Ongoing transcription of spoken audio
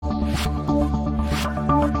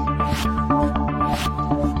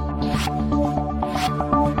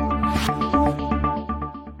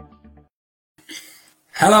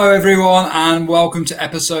Hello, everyone, and welcome to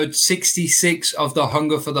episode 66 of the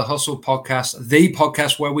Hunger for the Hustle podcast, the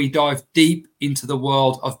podcast where we dive deep into the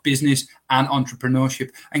world of business and entrepreneurship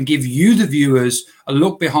and give you, the viewers, a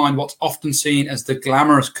look behind what's often seen as the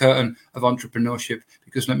glamorous curtain of entrepreneurship.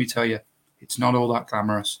 Because let me tell you, it's not all that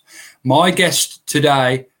glamorous. My guest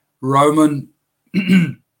today, Roman,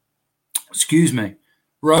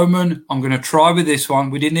 Roman, I'm going to try with this one.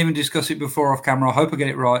 We didn't even discuss it before off camera. I hope I get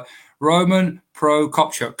it right. Roman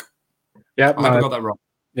Prokopchuk. Yep, I hope I got that wrong.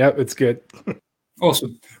 Yep, it's good.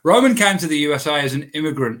 Awesome. Roman came to the USA as an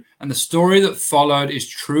immigrant, and the story that followed is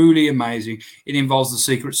truly amazing. It involves the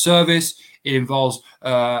Secret Service. It involves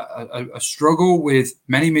a struggle with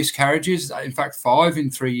many miscarriages, in fact, 5 in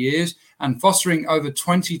 3 years, and fostering over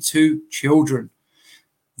 22 children.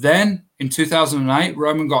 Then, in 2008,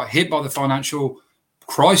 Roman got hit by the financial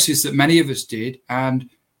crisis that many of us did, and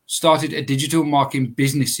started a digital marketing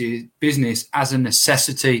business as a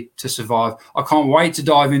necessity to survive. I can't wait to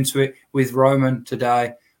dive into it with Roman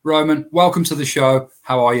today. Roman, welcome to the show.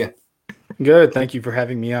 How are you? Good. Thank you for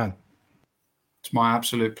having me on. It's my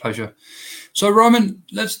absolute pleasure. So, Roman,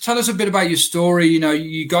 let's tell us a bit about your story. You know,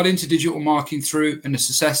 you got into digital marketing through a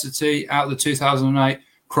necessity out of the 2008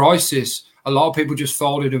 crisis. A lot of people just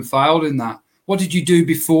folded and failed in that. What did you do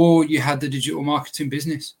before you had the digital marketing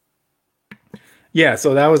business? Yeah,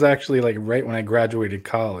 so that was actually like right when I graduated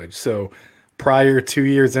college. So prior 2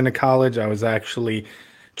 years into college, I was actually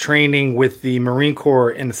training with the Marine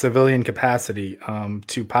Corps in the civilian capacity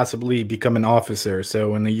to possibly become an officer.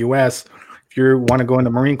 So in the U.S., if you want to go in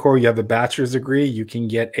the Marine Corps, you have a bachelor's degree, you can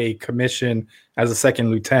get a commission as a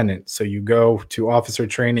second lieutenant. So you go to officer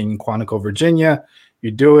training in Quantico, Virginia,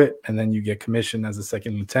 you do it, and then you get commissioned as a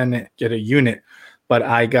second lieutenant, get a unit. But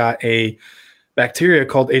I got a bacteria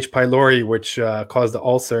called H. pylori, which caused the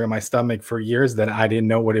ulcer in my stomach for years that I didn't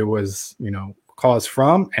know what it was, caused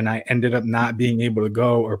from. And I ended up not being able to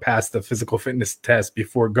go or pass the physical fitness test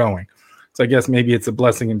before going. So I guess maybe it's a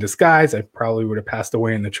blessing in disguise. I probably would have passed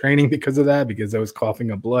away in the training because of that, because I was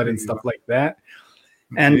coughing up blood and stuff like that.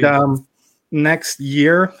 And next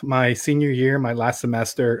year, my senior year, my last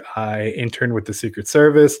semester, I interned with the Secret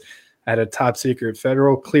Service at a top secret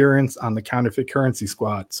federal clearance on the counterfeit currency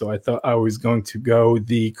squad. So I thought I was going to go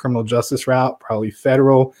the criminal justice route, probably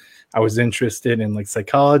federal. I was interested in like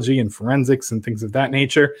psychology and forensics and things of that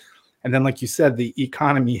nature. And then, like you said, the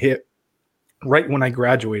economy hit right when I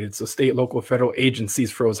graduated. So state, local, federal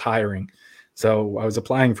agencies froze hiring. So I was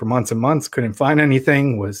applying for months and months, couldn't find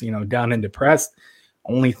anything, was, down and depressed.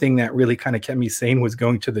 Only thing that really kind of kept me sane was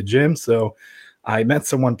going to the gym. So I met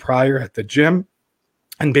someone prior at the gym.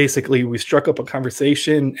 And basically, we struck up a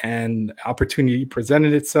conversation and opportunity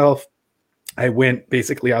presented itself. I went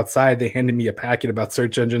basically outside. They handed me a packet about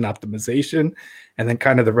search engine optimization, and then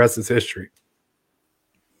kind of the rest is history.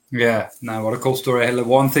 Yeah, no, what a cool story.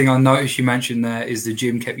 One thing I noticed you mentioned there is the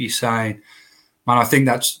gym kept you sane. Man, I think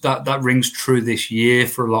that rings true this year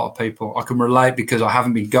for a lot of people. I can relate because I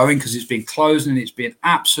haven't been going because it's been closed and it's been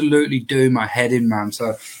absolutely doing my head in, man.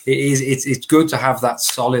 So it's good to have that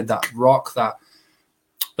solid, that rock,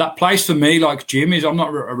 that place for me, like gym is, I'm not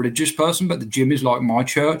a religious person, but the gym is like my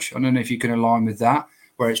church. I don't know if you can align with that,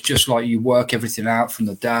 where it's just like you work everything out from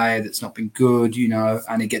the day that's not been good,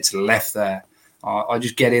 and it gets left there. I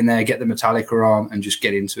just get in there, get the Metallica on and just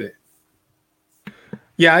get into it.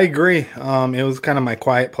 Yeah, I agree. It was kind of my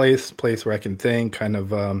quiet place where I can think, kind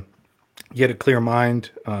of get a clear mind.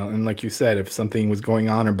 And like you said, if something was going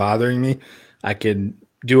on or bothering me, I could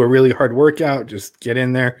do a really hard workout, just get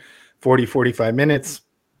in there, 40, 45 minutes.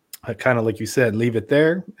 I kind of, like you said, leave it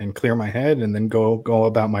there and clear my head and then go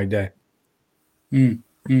about my day.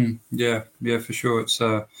 Yeah, for sure.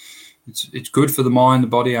 It's good for the mind, the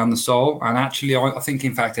body and the soul. And actually, I think,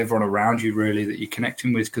 in fact, everyone around you really that you're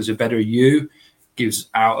connecting with, because a better you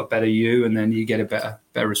gives out a better you, and then you get a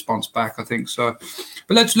better response back, I think so.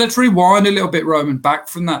 But let's rewind a little bit, Roman, back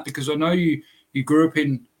from that, because I know you grew up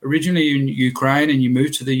originally in Ukraine and you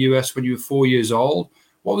moved to the US when you were 4 years old.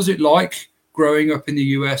 What was it like growing up in the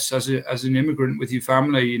US as an immigrant with your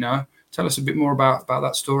family? Tell us a bit more about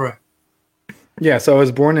that story. Yeah, so I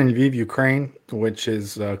was born in Lviv, Ukraine, which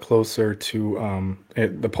is closer to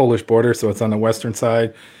the Polish border. So it's on the western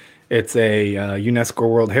side. It's a UNESCO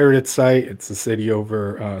World Heritage Site. It's a city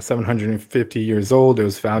over 750 years old. It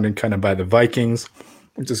was founded kind of by the Vikings,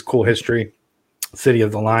 which is cool history. City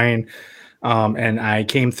of the Lion. And I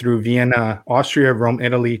came through Vienna, Austria, Rome,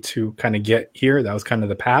 Italy to kind of get here. That was kind of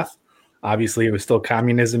the path. Obviously, it was still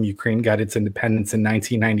communism. Ukraine got its independence in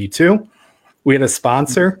 1992. We had a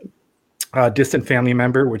sponsor, a distant family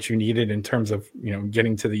member, which you needed in terms of,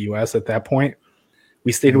 getting to the U.S. at that point.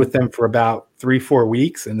 We stayed with them for about 3-4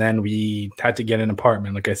 weeks, and then we had to get an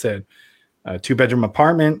apartment. Like I said, a 2-bedroom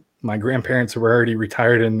apartment. My grandparents were already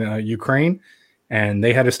retired in Ukraine, and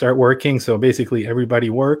they had to start working. So basically, everybody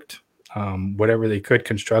worked, whatever they could,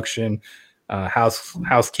 construction,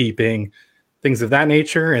 housekeeping, things of that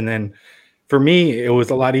nature. And then for me, it was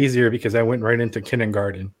a lot easier because I went right into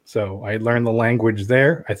kindergarten. So I learned the language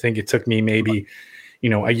there. I think it took me maybe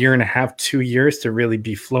a year and a half, 2 years to really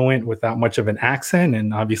be fluent without much of an accent.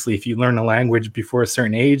 And obviously, if you learn a language before a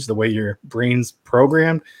certain age, the way your brain's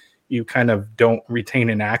programmed, you kind of don't retain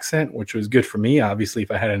an accent, which was good for me. Obviously,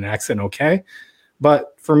 if I had an accent, okay.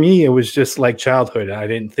 But for me, it was just like childhood. I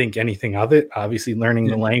didn't think anything of it. Obviously, learning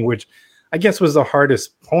the language, I guess, was the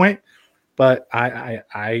hardest point. But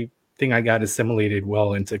I think I got assimilated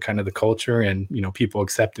well into kind of the culture, and, people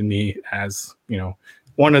accepted me as,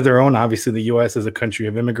 one of their own. Obviously, the U.S. is a country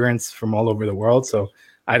of immigrants from all over the world, so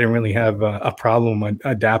I didn't really have a problem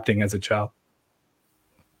adapting as a child.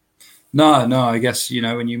 No, I guess,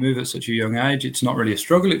 when you move at such a young age, it's not really a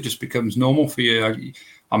struggle. It just becomes normal for you.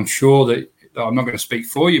 I'm sure that I'm not going to speak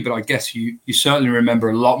for you, but I guess you certainly remember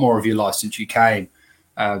a lot more of your life since you came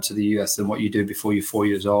to the US than what you did before you're 4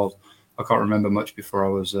 years old. I can't remember much before I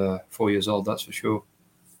was 4 years old, that's for sure.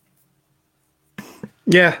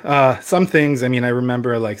 Yeah, some things. I mean, I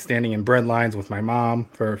remember like standing in bread lines with my mom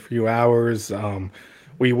for a few hours.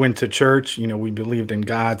 We went to church. We believed in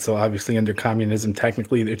God. So obviously, under communism,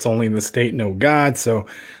 technically, it's only in the state, no God. So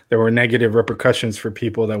there were negative repercussions for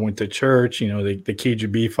people that went to church. The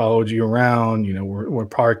KGB followed you around. We're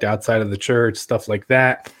parked outside of the church, stuff like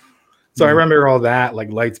that. So I remember all that,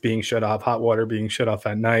 like lights being shut off, hot water being shut off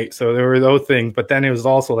at night. So there were those things. But then it was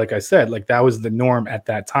also, like I said, like that was the norm at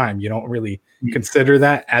that time. You don't really consider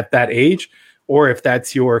that at that age. Or if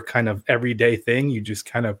that's your kind of everyday thing, you just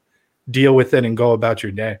kind of deal with it and go about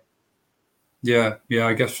your day. Yeah,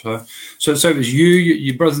 I guess so. So it was you,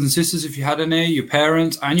 your brothers and sisters, if you had any, your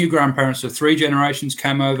parents and your grandparents. So 3 generations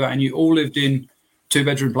came over and you all lived in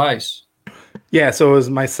 2-bedroom place. Yeah, so it was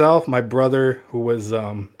myself, my brother, who was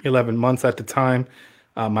 11 months at the time,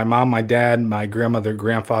 my mom, my dad, my grandmother,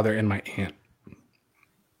 grandfather, and my aunt.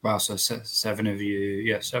 Wow, so 7 of you,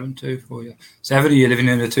 yeah, 7, 2, 4, yeah. 7 of you living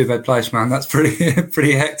in a 2-bed place, man. That's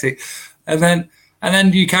pretty hectic. And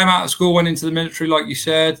then you came out of school, went into the military, like you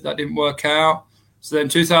said. That didn't work out. So then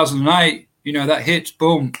 2008, that hits,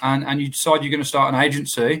 boom, and you decide you're going to start an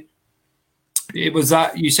agency. It was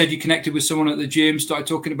that you said you connected with someone at the gym, started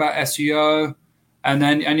talking about SEO. And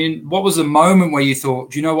then what was the moment where you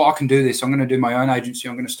thought, do you know what, I can do this. I'm going to do my own agency.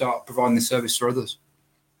 I'm going to start providing this service for others.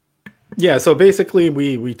 Yeah, so basically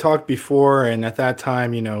we talked before, and at that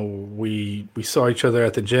time, we saw each other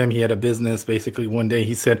at the gym. He had a business. Basically, one day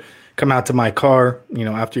he said, come out to my car,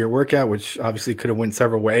 after your workout, which obviously could have went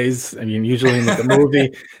several ways. I mean, usually in the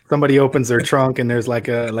movie, somebody opens their trunk and there's like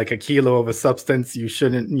a kilo of a substance you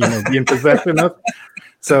shouldn't, be in possession of.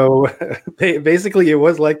 So basically it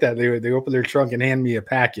was like that. They opened their trunk and hand me a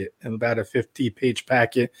packet, and about a 50-page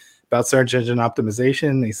packet about search engine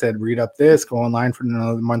optimization. They said, read up this, go online for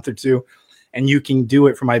another month or two, and you can do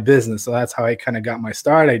it for my business. So that's how I kind of got my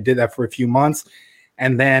start. I did that for a few months.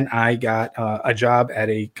 And then I got a job at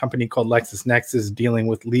a company called LexisNexis, dealing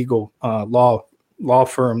with legal law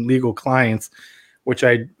firm legal clients, which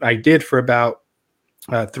I did for about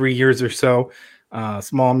 3 years or so.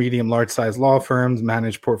 Small, medium, large size law firms,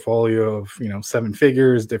 managed portfolio of 7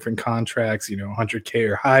 figures, different contracts, 100K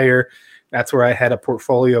or higher. That's where I had a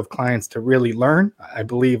portfolio of clients to really learn. I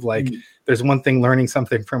believe there's one thing learning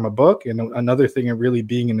something from a book, and another thing of really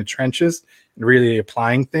being in the trenches and really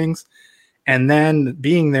applying things. And then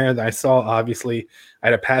being there, I saw, obviously, I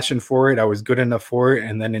had a passion for it. I was good enough for it.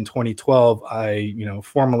 And then in 2012, I,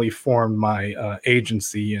 formally formed my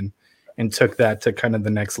agency and took that to kind of the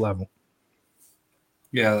next level.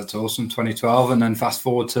 Yeah, that's awesome. 2012. And then fast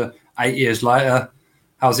forward to 8 years later,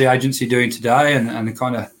 how's the agency doing today? And the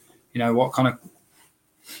kind of, what kind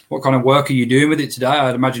of work are you doing with it today?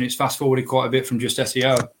 I'd imagine it's fast forwarded quite a bit from just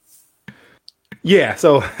SEO. Yeah.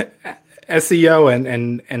 So SEO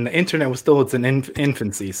and the internet was still its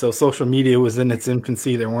infancy. So social media was in its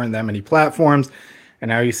infancy. There weren't that many platforms. And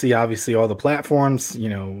now you see, obviously, all the platforms,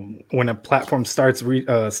 when a platform starts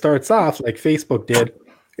off like Facebook did,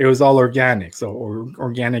 it was all organic. So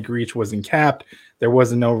organic reach wasn't capped. There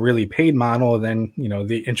wasn't no really paid model. Then,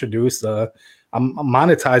 they introduced a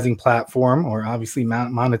monetizing platform, or obviously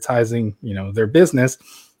monetizing, their business,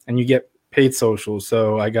 and you get paid social.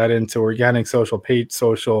 So I got into organic social, paid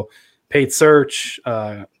search,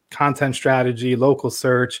 content strategy, local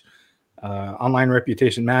search, online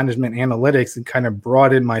reputation management, analytics, and kind of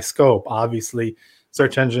broadened my scope. Obviously,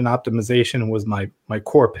 search engine optimization was my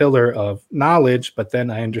core pillar of knowledge, but then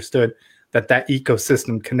I understood that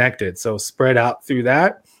ecosystem connected. So spread out through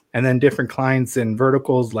that, and then different clients in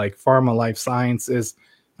verticals like pharma, life sciences,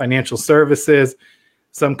 financial services,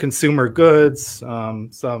 some consumer goods, some,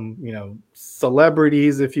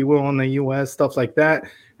 celebrities, if you will, in the US, stuff like that,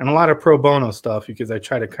 and a lot of pro bono stuff, because I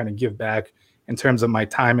try to kind of give back in terms of my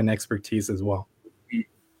time and expertise as well.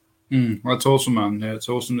 That's awesome, man. Yeah, it's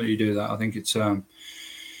awesome that you do that. I think it's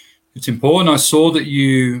important. I saw that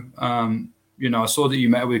you, I saw that you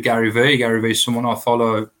met with Gary Vee. Gary Vee is someone I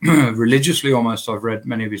follow religiously almost. I've read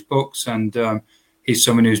many of his books, and he's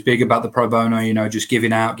someone who's big about the pro bono, just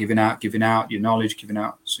giving out your knowledge, giving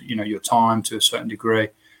out, your time to a certain degree.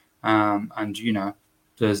 And,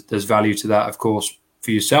 there's value to that, of course,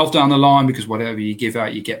 for yourself down the line, because whatever you give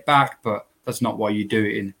out, you get back. But that's not why you do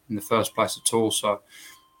it in the first place at all. So,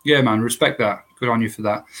 yeah, man, respect that. Good on you for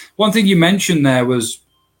that. One thing you mentioned there was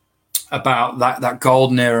about that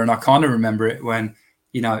golden era, and I kind of remember it when,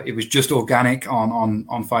 it was just organic on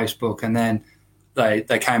Facebook, and then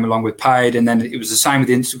they came along with paid, and then it was the same with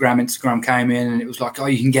Instagram. Instagram came in, and it was like,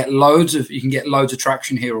 you can get loads of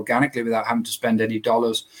traction here organically without having to spend any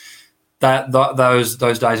dollars. Those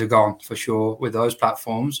days are gone for sure with those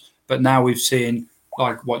platforms. But now we've seen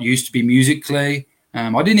like what used to be Musical.ly.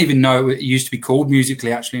 I didn't even know it used to be called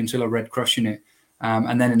Musical.ly actually until I read Crushing It.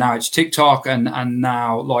 And then now it's TikTok, and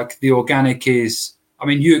now like the organic is,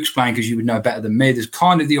 you explain because you would know better than me. There's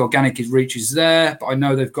kind of the organic reaches there, but I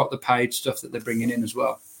know they've got the paid stuff that they're bringing in as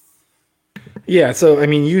well. Yeah, so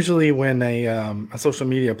usually when a social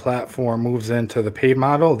media platform moves into the paid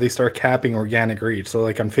model, they start capping organic reach. So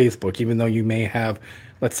like on Facebook, even though you may have,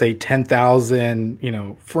 let's say,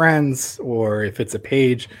 10,000, friends, or if it's a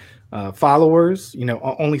page, followers,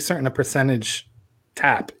 only a percentage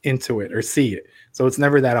tap into it or see it. So it's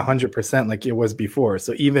never that 100% like it was before.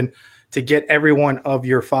 So even to get every one of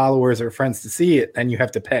your followers or friends to see it, then you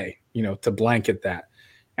have to pay, to blanket that.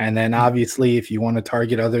 And then obviously, if you want to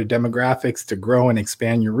target other demographics to grow and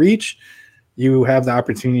expand your reach, you have the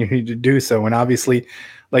opportunity to do so. And obviously,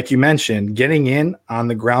 like you mentioned, getting in on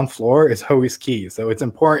the ground floor is always key. So it's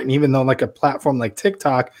important, even though like a platform like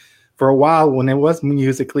TikTok, for a while when it was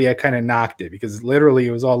Musical.ly, I kind of knocked it because literally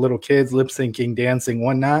it was all little kids lip syncing, dancing,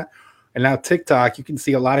 whatnot. And now TikTok, you can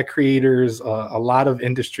see a lot of creators, a lot of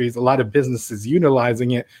industries, a lot of businesses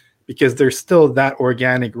utilizing it because there's still that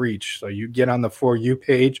organic reach. So you get on the For You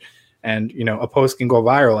page and, a post can go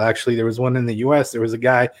viral. Actually, there was one in the US. There was a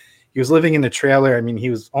guy, he was living in a trailer. He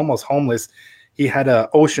was almost homeless. He had a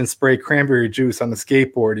Ocean Spray cranberry juice on the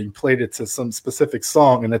skateboard. He played it to some specific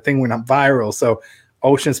song and the thing went viral. So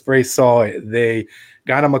Ocean Spray saw it. They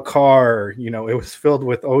got him a car, it was filled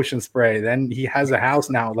with Ocean Spray. Then he has a house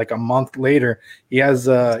now, like a month later. He has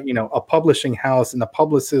a publishing house and a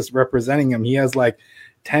publicist representing him. He has like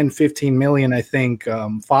 10, 15 million, I think,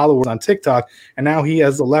 followers on TikTok. And now he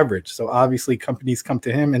has the leverage. So obviously companies come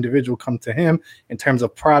to him, individuals come to him in terms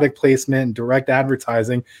of product placement and direct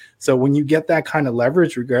advertising. So when you get that kind of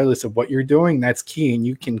leverage, regardless of what you're doing, that's key. And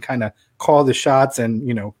you can kind of call the shots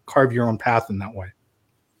and, carve your own path in that way.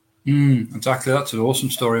 Exactly. That's an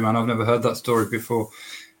awesome story, man. I've never heard that story before.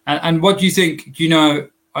 And what do you think? I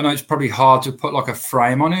know it's probably hard to put like a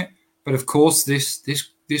frame on it, but of course this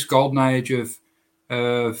golden age of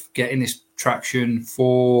getting this traction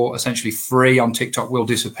for essentially free on TikTok will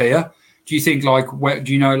disappear. Do you think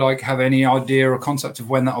have any idea or concept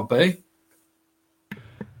of when that'll be?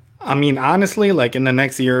 Honestly, like in the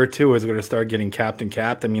next year or two, it's going to start getting capped.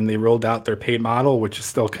 They rolled out their paid model, which is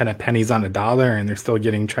still kind of pennies on a dollar, and they're still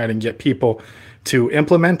trying to get people to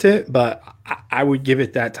implement it. But I would give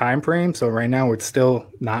it that time frame. So right now, it's still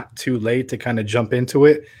not too late to kind of jump into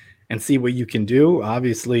it and see what you can do.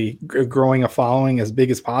 Obviously, growing a following as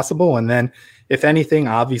big as possible. And then, if anything,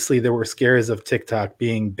 obviously, there were scares of TikTok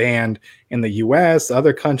being banned in the US,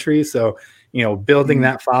 other countries. So building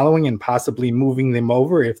that following and possibly moving them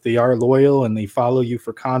over if they are loyal and they follow you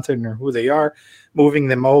for content or who they are, moving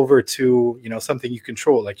them over to, something you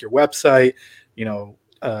control, like your website,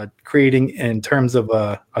 creating in terms of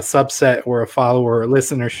a subset or a follower or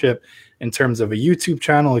listenership in terms of a YouTube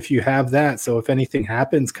channel, if you have that. So if anything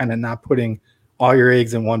happens, kind of not putting all your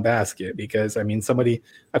eggs in one basket, because somebody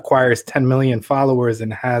acquires 10 million followers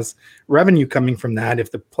and has revenue coming from that. If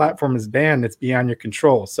the platform is banned, it's beyond your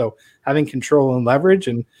control. So having control and leverage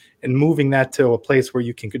and moving that to a place where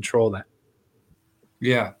you can control that.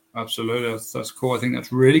 Yeah, absolutely. That's cool. I think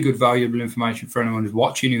that's really good, valuable information for anyone who's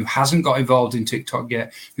watching, who hasn't got involved in TikTok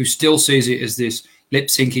yet, who still sees it as this lip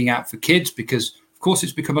syncing app for kids, because of course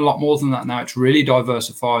it's become a lot more than that now. It's really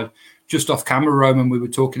diversified. Just off camera, Roman, we were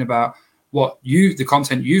talking about the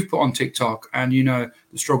content you've put on TikTok, and the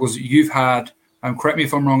struggles that you've had. Correct me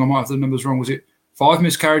if I'm wrong. I might have the numbers wrong. Was it 5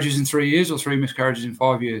 miscarriages in 3 years or 3 miscarriages in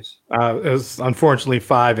 5 years? It was unfortunately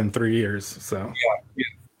 5 in 3 years. So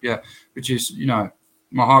yeah. Which is,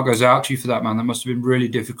 my heart goes out to you for that, man. That must have been really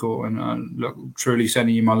difficult, and look, truly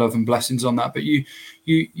sending you my love and blessings on that. But you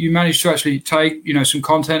managed to actually take, some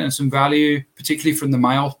content and some value, particularly from the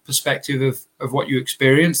male perspective of what you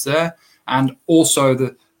experienced there, and also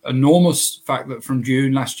the enormous fact that from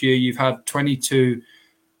June last year you've had 22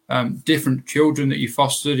 different children that you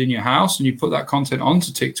fostered in your house, and you put that content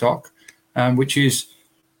onto TikTok, which is,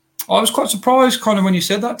 I was quite surprised kind of when you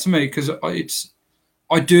said that to me, because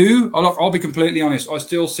I'll be completely honest, I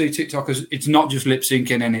still see TikTok as, it's not just lip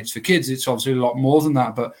syncing and it's for kids. It's obviously a lot more than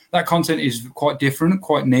that, but that content is quite different,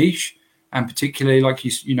 quite niche, and particularly like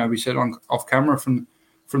we said off camera from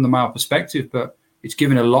the male perspective, but it's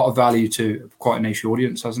given a lot of value to quite a niche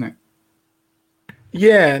audience, hasn't it?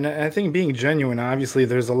 Yeah, and I think being genuine, obviously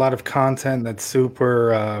there's a lot of content that's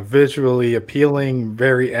super visually appealing,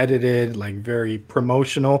 very edited, like very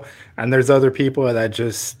promotional, and there's other people that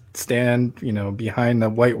just stand, behind the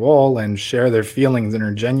white wall and share their feelings and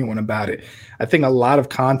are genuine about it. I think a lot of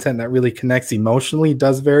content that really connects emotionally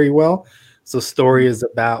does very well. So story is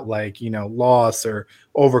about loss or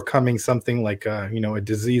overcoming something like a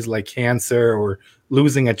disease like cancer or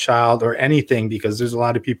losing a child or anything, because there's a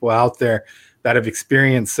lot of people out there that have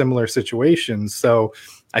experienced similar situations. So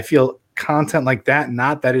I feel content like that,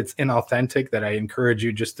 not that it's inauthentic, that I encourage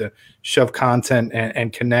you just to shove content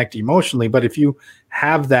and connect emotionally. But if you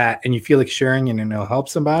have that and you feel like sharing it and it'll help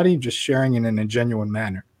somebody, just sharing it in a genuine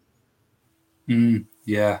manner.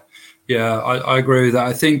 Yeah, I agree with that.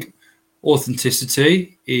 I think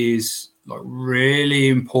authenticity is really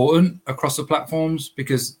important across the platforms,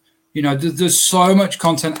 because there's so much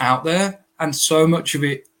content out there and so much of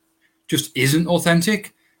it just isn't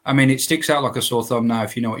authentic. I mean, it sticks out like a sore thumb now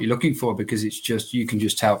if you know what you're looking for, because it's just, you can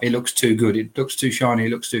just tell it looks too good, it looks too shiny, it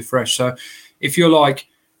looks too fresh. So if you're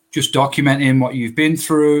just documenting what you've been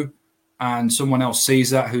through, and someone else sees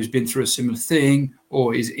that who's been through a similar thing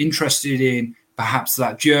or is interested in perhaps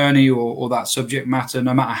that journey or that subject matter,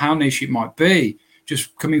 no matter how niche it might be,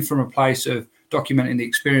 just coming from a place of documenting the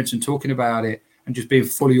experience and talking about it and just being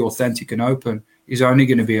fully authentic and open is only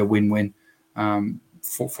going to be a win-win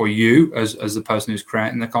for you as the person who's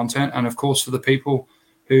creating the content, and of course for the people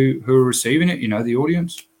who are receiving it, the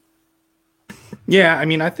audience. Yeah, I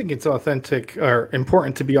mean, I think it's authentic or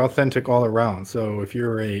important to be authentic all around. So if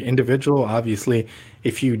you're a individual, obviously,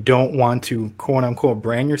 if you don't want to quote unquote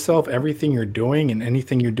brand yourself, everything you're doing and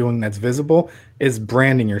anything you're doing that's visible is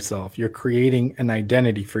branding yourself. You're creating an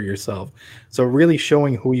identity for yourself. So really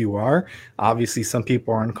showing who you are. Obviously, some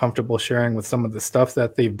people are uncomfortable sharing with some of the stuff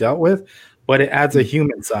that they've dealt with, but it adds a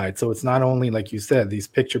human side. So it's not only, like you said, these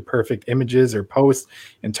picture perfect images or posts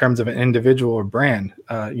in terms of an individual or brand,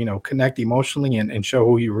 connect emotionally and show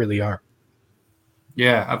who you really are.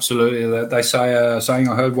 Yeah, absolutely. They say a saying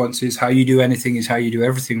I heard once is, how you do anything is how you do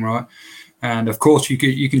everything, right? And of course you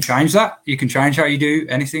can change that. You can change how you do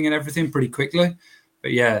anything and everything pretty quickly.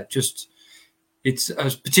 But yeah, just it's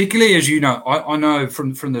as particularly as I know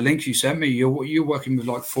from the links you sent me, you're working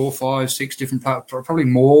with 4, 5, 6 different platforms, probably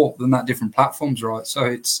more than that, different platforms, right? So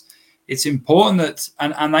it's important that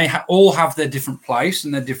and they all have their different place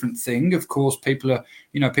and their different thing. Of course, people are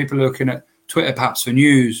looking at Twitter perhaps for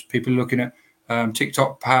news, people are looking at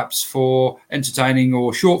TikTok perhaps for entertaining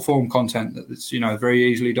or short form content that's very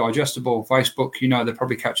easily digestible. Facebook, they're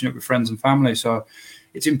probably catching up with friends and family. So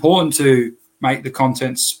it's important to make the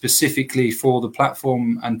content specifically for the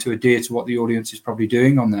platform and to adhere to what the audience is probably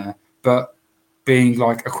doing on there. But being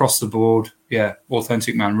across the board, yeah,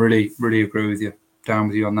 authentic, man. Really, really agree with you. Down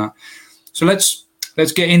with you on that. So let's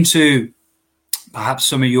get into perhaps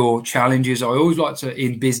some of your challenges.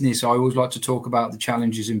 In business, I always like to talk about the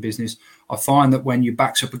challenges in business. I find that when your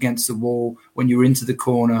back's up against the wall, when you're into the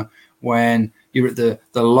corner, when you're at the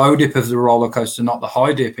low dip of the roller coaster, not the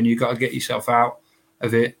high dip, and you've got to get yourself out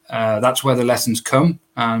of it, that's where the lessons come.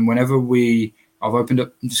 And whenever I've opened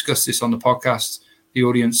up and discussed this on the podcast, the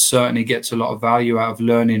audience certainly gets a lot of value out of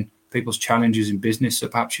learning people's challenges in business. So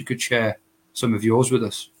perhaps you could share some of yours with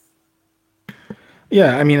us.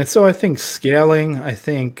 Yeah, I mean, so I think scaling,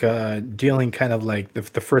 dealing kind of like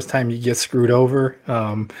the first time you get screwed over,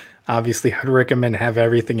 obviously I'd recommend have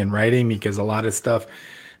everything in writing, because a lot of stuff,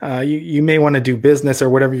 you may want to do business or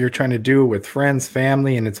whatever you're trying to do with friends,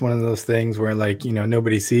 family, and it's one of those things where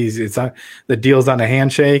nobody sees it's on the deal's on a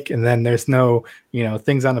handshake, and then there's no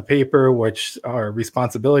things on the paper which are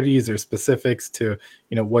responsibilities or specifics to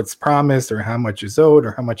what's promised or how much is owed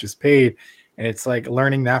or how much is paid. And it's like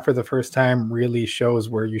learning that for the first time really shows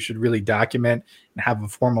where you should really document and have a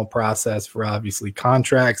formal process for obviously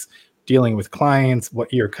contracts, dealing with clients,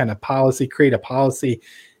 what your kind of policy, create a policy,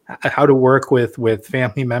 how to work with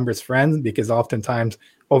family members, friends, because oftentimes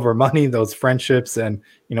over money, those friendships and,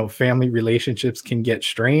 family relationships can get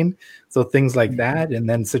strained. So things like that. And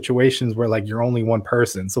then situations where like you're only one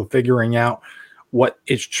person. So figuring out what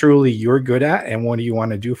is truly you're good at and what do you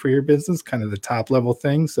want to do for your business, kind of the top level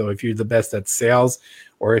thing. So if you're the best at sales,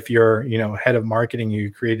 or if you're, head of marketing,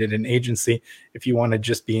 you created an agency, if you want to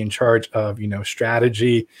just be in charge of,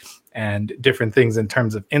 strategy and different things in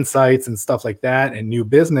terms of insights and stuff like that and new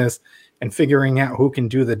business, and figuring out who can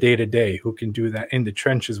do the day-to-day, who can do that in the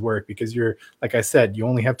trenches work, because you're, like I said, you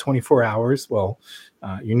only have 24 hours. Well,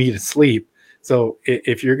 you need to sleep. So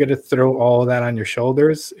if you're going to throw all of that on your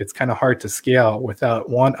shoulders, it's kind of hard to scale without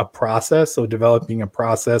a process. So developing a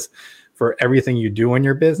process for everything you do in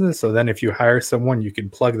your business. So then if you hire someone, you can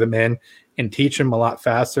plug them in and teach them a lot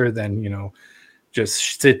faster than,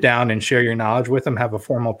 just sit down and share your knowledge with them, have a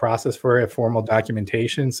formal process for it, formal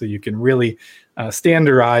documentation, so you can really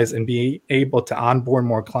standardize and be able to onboard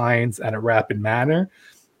more clients at a rapid manner.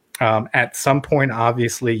 At some point,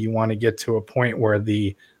 obviously, you want to get to a point where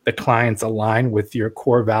the clients align with your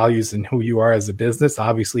core values and who you are as a business.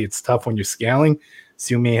 Obviously, it's tough when you're scaling.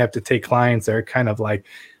 So you may have to take clients that are kind of like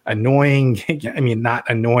annoying. I mean, not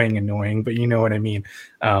annoying, but you know what I mean,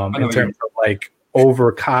 in terms of like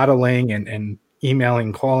over coddling and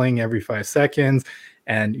emailing, calling every 5 seconds,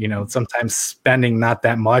 and sometimes spending not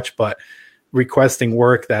that much, but requesting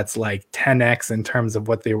work that's like 10x in terms of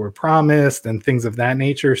what they were promised and things of that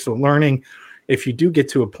nature. So learning, if you do get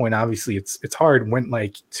to a point, obviously it's hard when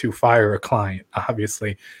like to fire a client,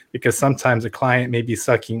 obviously, because sometimes a client may be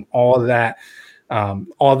sucking all that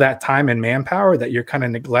time and manpower that you're kind of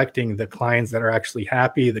neglecting the clients that are actually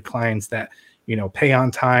happy, the clients that pay on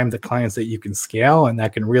time, the clients that you can scale, and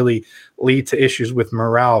that can really lead to issues with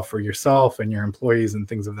morale for yourself and your employees and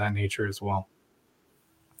things of that nature as well.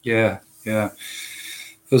 Yeah.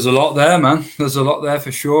 There's a lot there, man. There's a lot there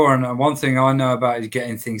for sure. And one thing I know about is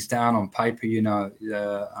getting things down on paper.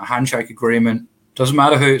 A handshake agreement, doesn't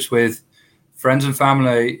matter who it's with, friends and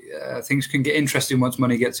family. Things can get interesting once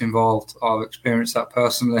money gets involved. I've experienced that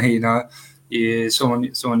personally.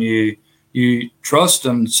 Someone you trust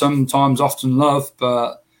and sometimes often love,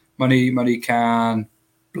 but money can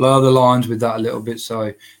blur the lines with that a little bit.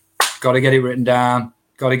 So got to get it written down.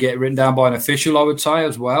 Got to get it written down by an official, I would say,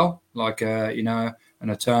 as well, like an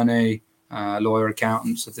attorney, lawyer,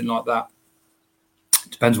 accountant, something like that.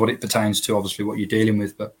 Depends what it pertains to, obviously, what you're dealing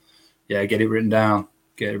with. But yeah, get it written down.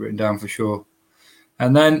 Get it written down for sure.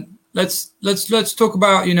 And then let's talk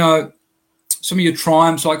about some of your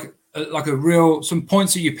triumphs, like some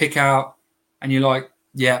points that you pick out. And you're like,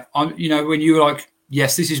 yeah, when you were like,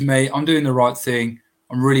 yes, this is me. I'm doing the right thing.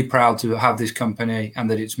 I'm really proud to have this company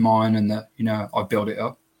and that it's mine and that, I built it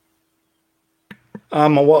up.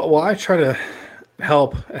 Well, I try to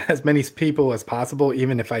help as many people as possible,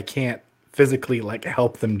 even if I can't physically like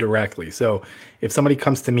help them directly. So if somebody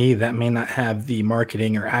comes to me that may not have the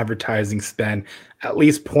marketing or advertising spend, at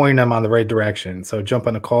least point them on the right direction. So jump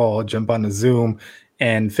on a call, jump on a Zoom,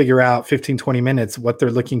 and figure out 15, 20 minutes what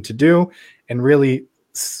they're looking to do and really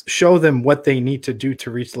show them what they need to do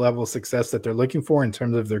to reach the level of success that they're looking for in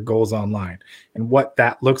terms of their goals online and what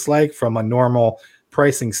that looks like from a normal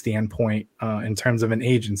pricing standpoint in terms of an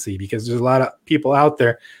agency, because there's a lot of people out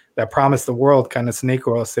there that promise the world, kind of snake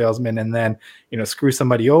oil salesmen, and then screw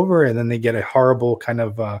somebody over, and then they get a horrible kind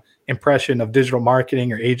of impression of digital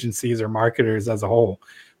marketing or agencies or marketers as a whole.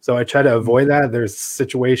 So I try to avoid that. There's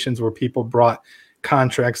situations where people brought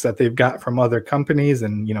contracts that they've got from other companies,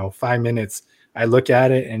 and 5 minutes I look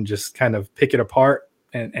at it and just kind of pick it apart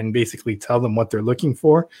and basically tell them what they're looking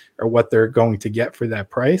for or what they're going to get for that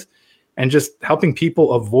price, and just helping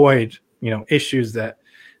people avoid issues that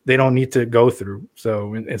they don't need to go through.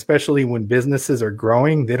 So especially when businesses are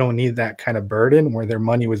growing, they don't need that kind of burden where their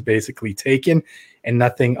money was basically taken and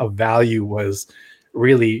nothing of value was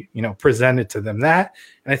really, presented to them. That,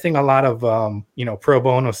 and I think a lot of, pro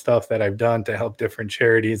bono stuff that I've done to help different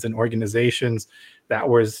charities and organizations, that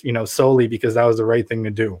was, solely because that was the right thing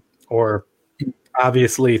to do. Or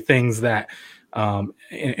obviously things that,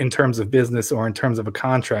 in terms of business or in terms of a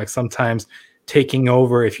contract, sometimes taking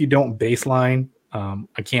over, if you don't baseline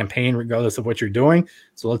a campaign, regardless of what you're doing.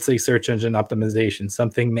 So let's say search engine optimization,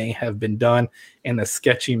 something may have been done in a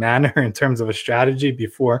sketchy manner in terms of a strategy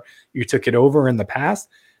before you took it over in the past.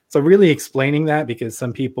 So really explaining that, because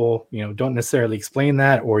some people, don't necessarily explain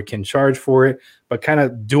that or can charge for it, but kind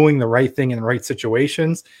of doing the right thing in the right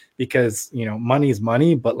situations, because, money is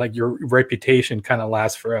money, but like your reputation kind of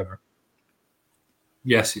lasts forever.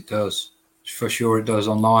 Yes, it does. For sure it does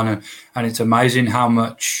online. And it's amazing how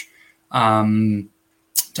much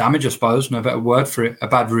damage, I suppose, no better word for it, a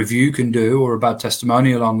bad review can do, or a bad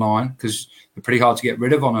testimonial online, because they're pretty hard to get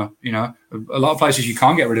rid of on a lot of places you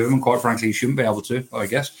can't get rid of them, and quite frankly you shouldn't be able to. I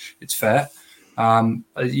guess it's fair.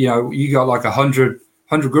 You got like 100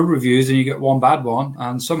 good reviews and you get one bad one,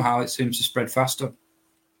 and somehow it seems to spread faster.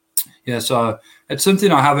 Yeah, so it's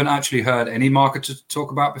something I haven't actually heard any marketer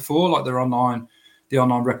talk about before, like the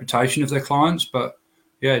online reputation of their clients. But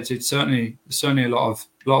yeah, it's certainly a lot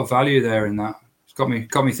of value there in that. Got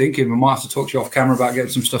me thinking. We might have to talk to you off camera about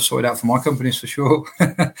getting some stuff sorted out for my companies for sure.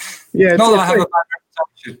 Yeah, not that I have a bad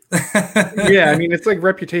reputation. Yeah, I mean, it's like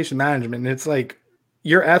reputation management. It's like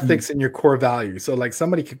your ethics and your core values. So like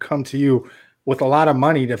somebody could come to you with a lot of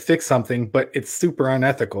money to fix something, but it's super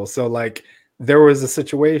unethical. So like there was a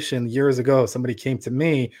situation years ago, somebody came to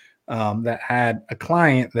me that had a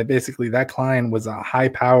client that basically that client was a high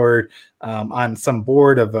powered on some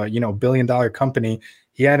board of a, $1 billion company.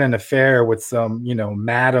 He had an affair with some,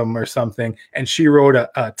 madam or something, and she wrote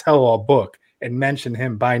a tell-all book and mentioned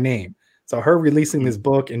him by name. So her releasing this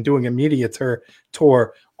book and doing a media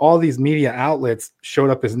tour, all these media outlets showed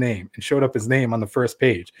up his name on the first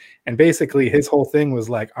page. And basically his whole thing was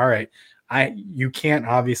like, all right, you can't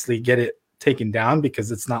obviously get it taken down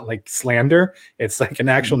because it's not like slander. It's like an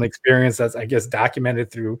actual experience that's, I guess,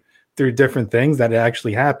 documented through different things that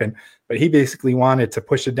actually happened. But he basically wanted to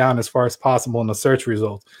push it down as far as possible in the search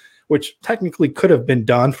results, which technically could have been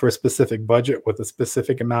done for a specific budget with a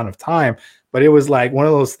specific amount of time. But it was like one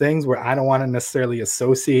of those things where I don't want to necessarily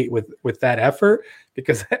associate with that effort,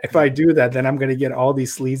 because if I do that, then I'm going to get all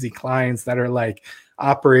these sleazy clients that are like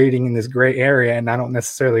operating in this gray area, and I don't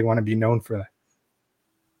necessarily want to be known for that.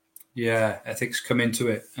 Yeah, ethics come into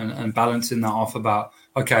it, and balancing that off about,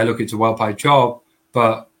 okay, look, it's a well-paid job,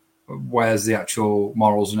 but where's the actual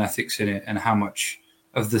morals and ethics in it, and how much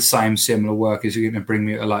of the same similar work is it going to bring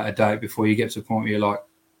me at a later date before you get to a point where you're like,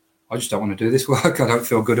 I just don't want to do this work. I don't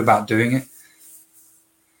feel good about doing it.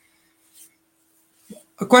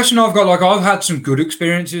 A question I've got, like, I've had some good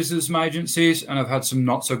experiences with some agencies and I've had some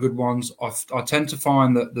not so good ones. I tend to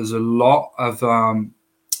find that there's a lot of,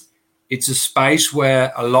 it's a space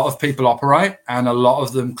where a lot of people operate, and a lot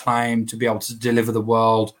of them claim to be able to deliver the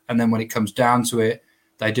world. And then when it comes down to it,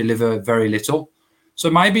 they deliver very little.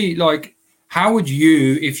 So maybe, like, how would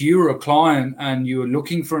you, if you were a client and you were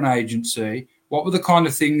looking for an agency, what were the kind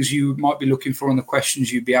of things you might be looking for and the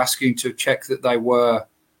questions you'd be asking to check that they were,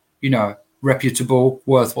 reputable,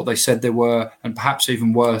 worth what they said they were, and perhaps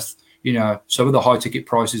even worth, some of the high ticket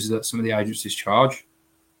prices that some of the agencies charge?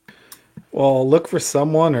 Well, look for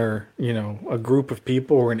someone or, a group of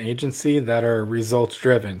people or an agency that are results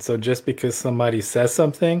driven. So just because somebody says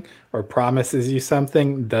something or promises you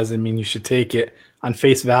something doesn't mean you should take it on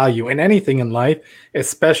face value. And anything in life,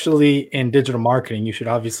 especially in digital marketing, you should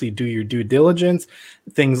obviously do your due diligence.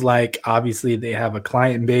 Things like, obviously, they have a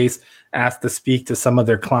client base, ask to speak to some of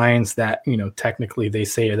their clients that, technically they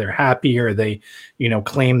say they're happy, or they,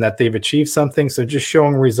 claim that they've achieved something. So just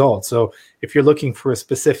showing results. So if you're looking for a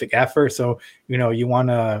specific effort, so, you want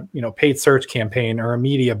a, paid search campaign or a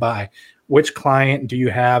media buy, which client do you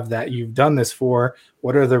have that you've done this for?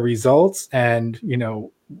 What are the results? And,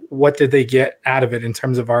 what did they get out of it in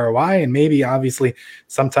terms of ROI? And maybe obviously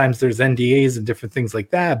sometimes there's NDAs and different things like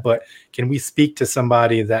that, but can we speak to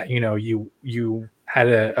somebody that, you had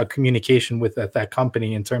a communication with at that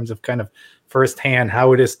company in terms of kind of firsthand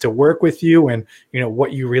how it is to work with you, and,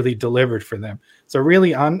 what you really delivered for them. So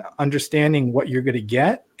really understanding what you're going to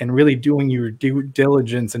get and really doing your due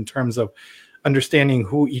diligence in terms of understanding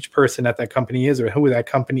who each person at that company is, or who that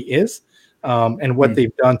company is, and what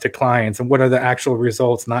they've done to clients, and what are the actual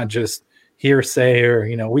results, not just hearsay,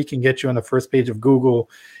 or, we can get you on the first page of Google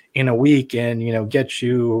in a week and, get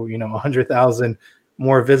you, 100,000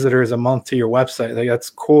 more visitors a month to your website. Like, that's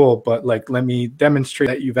cool, but like, let me demonstrate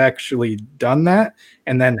that you've actually done that,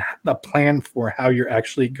 and then the plan for how you're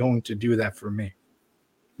actually going to do that for me.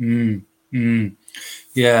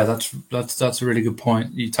 Yeah, that's a really good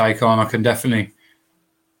point you take on. I can definitely,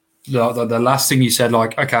 the last thing you said,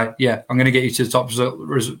 like, okay, yeah, I'm going to get you to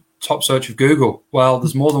the top search of Google. Well,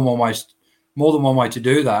 there's more than one way to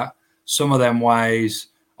do that. Some of them ways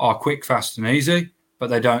are quick, fast, and easy, but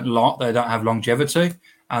they don't have longevity.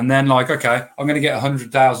 And then, like, okay, I'm going to get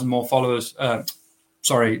 100,000 more followers.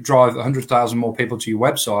 Drive 100,000 more people to your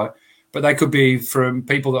website, but they could be from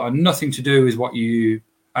people that are nothing to do with what you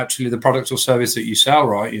actually the product or service that you sell,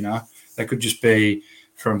 right? They could just be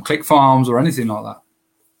from ClickFarms or anything like that.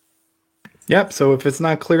 Yep. So if it's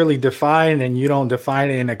not clearly defined and you don't define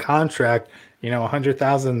it in a contract,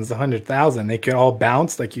 100,000 is 100,000. They can all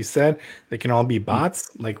bounce, like you said. They can all be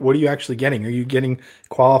bots. Like, what are you actually getting? Are you getting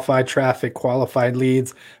qualified traffic, qualified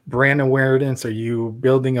leads, brand awareness? Are you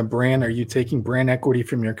building a brand? Are you taking brand equity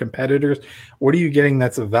from your competitors? What are you getting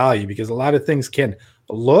that's of value? Because a lot of things can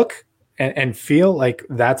look and feel like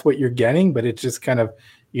that's what you're getting, but it's just kind of,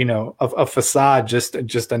 a facade,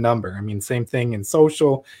 just a number. I mean, same thing in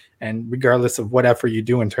social, and regardless of what effort you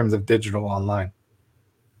do in terms of digital online.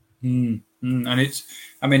 And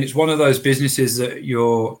it's one of those businesses that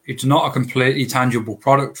it's not a completely tangible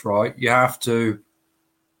product, right? You have to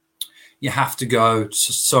go to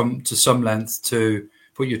some length to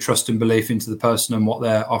put your trust and belief into the person and what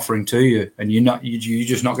they're offering to you, and you're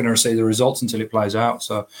just not going to receive the results until it plays out.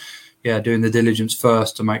 So yeah, doing the diligence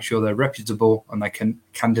first to make sure they're reputable and they can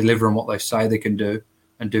deliver on what they say they can do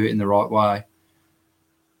and do it in the right way.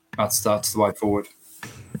 That's the way forward.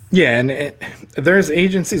 Yeah, and there's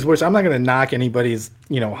agencies, which I'm not going to knock anybody's,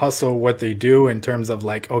 hustle, what they do in terms of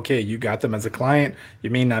like, okay, you got them as a client. You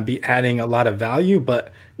may not be adding a lot of value,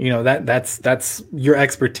 but that's your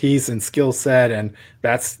expertise and skill set, and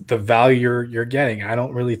that's the value you're getting. I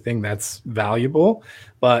don't really think that's valuable,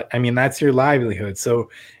 but I mean, that's your livelihood. So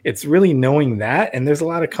it's really knowing that. And there's a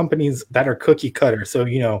lot of companies that are cookie cutter. So,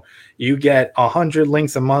 you get 100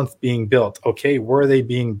 links a month being built. Okay, where are they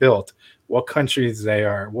being built? What countries they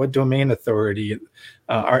are, what domain authority,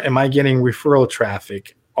 am I getting referral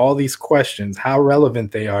traffic? All these questions, how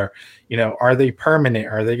relevant they are, are they permanent?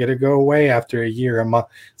 Are they going to go away after a year, a month?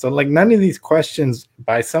 So like none of these questions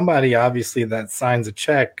by somebody, obviously, that signs a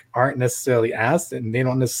check aren't necessarily asked, and they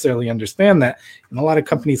don't necessarily understand that. And a lot of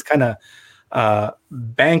companies kind of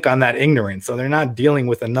bank on that ignorance. So they're not dealing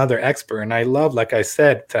with another expert. And I love, like I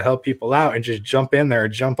said, to help people out and just jump in there,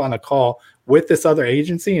 jump on a call with this other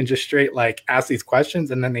agency and just straight like ask these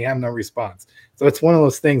questions, and then they have no response. So it's one of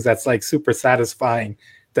those things that's like super satisfying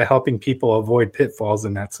to helping people avoid pitfalls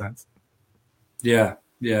in that sense. Yeah,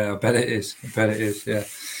 I bet it is. Yeah.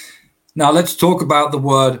 Now let's talk about the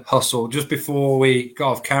word hustle. Just before we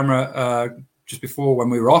got off camera, when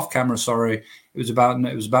we were off camera, sorry, it was about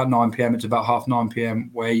 9 p.m. It's about half 9 p.m.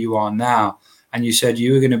 where you are now, and you said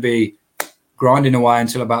you were going to be grinding away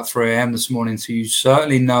until about 3 a.m. this morning. So you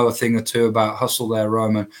certainly know a thing or two about hustle there,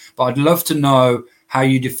 Roman. But I'd love to know how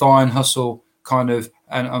you define hustle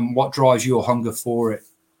and what drives your hunger for it.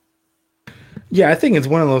 Yeah, I think it's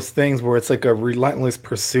one of those things where it's like a relentless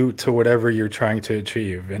pursuit to whatever you're trying to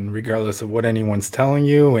achieve, and regardless of what anyone's telling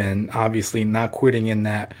you, and obviously not quitting in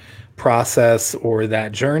that process or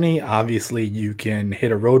that journey. Obviously, you can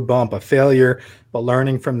hit a road bump, a failure, but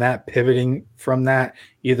learning from that, pivoting from that,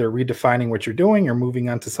 either redefining what you're doing or moving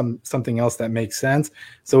on to something else that makes sense.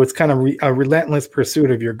 So it's kind of a relentless pursuit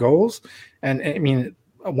of your goals. And I mean,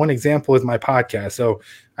 one example is my podcast. So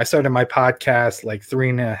I started my podcast like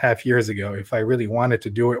 3.5 years ago. If I really wanted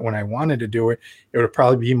to do it when I wanted to do it, it would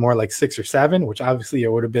probably be more like 6 or 7, which obviously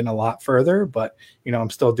it would have been a lot further, but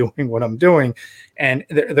I'm still doing what I'm doing. And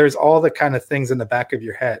there's all the kind of things in the back of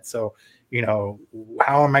your head. So,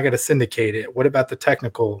 how am I going to syndicate it? What about the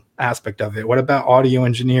technical aspect of it? What about audio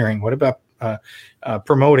engineering? What about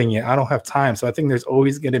promoting it? I don't have time. So I think there's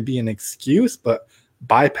always going to be an excuse, but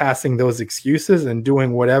bypassing those excuses and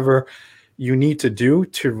doing whatever you need to do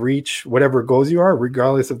to reach whatever goals you are,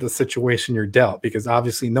 regardless of the situation you're dealt, because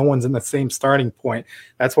obviously no one's in the same starting point.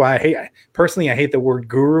 That's why I hate the word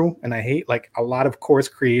guru, and I hate like a lot of course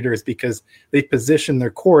creators, because they position their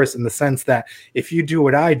course in the sense that if you do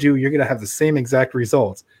what I do, you're going to have the same exact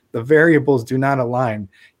results. The variables do not align.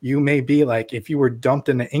 You may be like, if you were dumped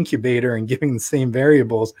in an incubator and giving the same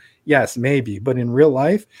variables, yes, maybe. But in real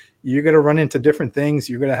life, you're going to run into different things.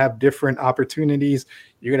 You're going to have different opportunities.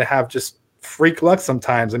 You're going to have just freak luck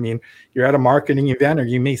sometimes. I mean, you're at a marketing event, or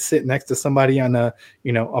you may sit next to somebody on a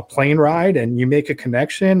plane ride, and you make a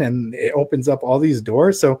connection and it opens up all these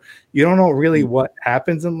doors. So you don't know really what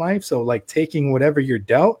happens in life. So like taking whatever you're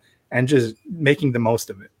dealt and just making the most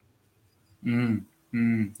of it.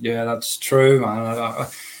 Yeah, that's true, man.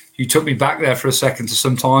 You took me back there for a second to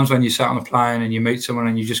sometimes when you sat on a plane and you meet someone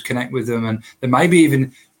and you just connect with them, and there may be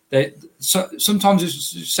even sometimes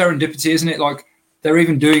it's serendipity, isn't it? Like they're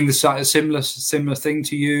even doing the similar thing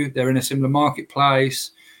to you. They're in a similar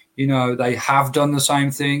marketplace. They have done the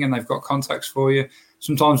same thing and they've got contacts for you.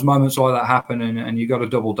 Sometimes moments like that happen, and you got to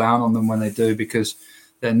double down on them when they do, because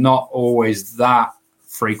they're not always that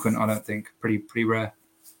frequent. I don't think. Pretty rare.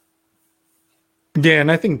 Yeah,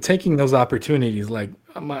 and I think taking those opportunities, like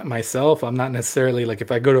myself, I'm not necessarily like,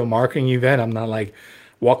 if I go to a marketing event, I'm not like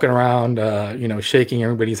walking around, shaking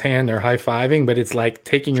everybody's hand or high-fiving, but it's like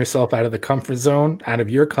taking yourself out of the comfort zone, out of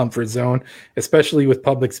your comfort zone, especially with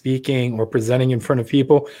public speaking or presenting in front of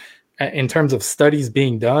people. In terms of studies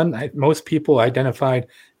being done, most people identified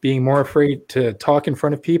being more afraid to talk in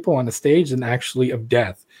front of people on the stage than actually of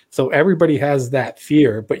death. So everybody has that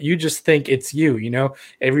fear, but you just think it's you.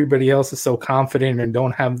 Everybody else is so confident and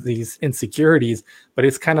don't have these insecurities, but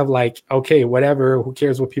it's kind of like, okay, whatever, who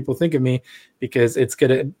cares what people think of me, because it's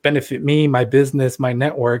going to benefit me, my business, my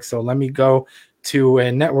network. So let me go to a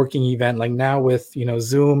networking event like now with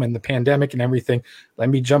Zoom and the pandemic and everything. Let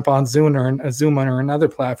me jump on Zoom or another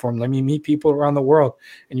platform. Let me meet people around the world.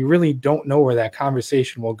 And you really don't know where that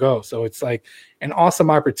conversation will go. So it's like an awesome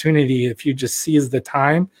opportunity if you just seize the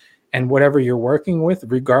time and whatever you're working with,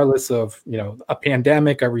 regardless of a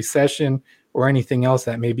pandemic, a recession, or anything else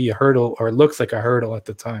that may be a hurdle or looks like a hurdle at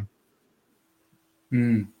the time.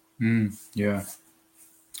 Yeah,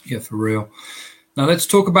 for real. Now let's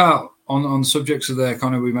talk about on subjects of there,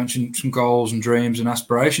 kind of, we mentioned some goals and dreams and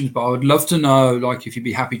aspirations, but I would love to know, like, if you'd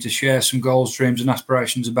be happy to share some goals, dreams, and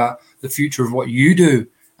aspirations about the future of what you do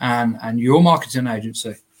and your marketing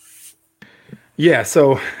agency. Yeah,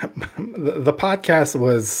 so the podcast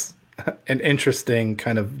was an interesting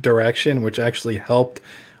kind of direction, which actually helped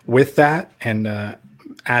with that and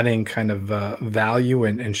adding kind of value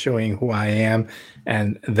and showing who I am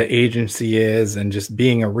and the agency is and just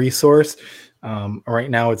being a resource.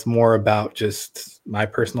 Right now, it's more about just my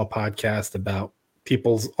personal podcast about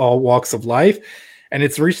people's all walks of life. And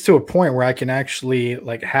it's reached to a point where I can actually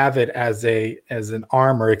like have it as an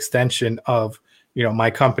arm or extension of,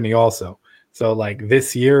 my company also. So like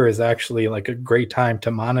this year is actually like a great time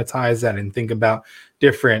to monetize that and think about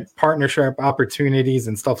different partnership opportunities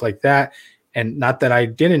and stuff like that. And not that I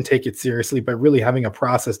didn't take it seriously, but really having a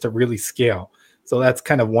process to really scale. So that's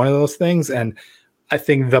kind of one of those things. And I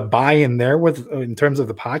think the buy-in there in terms of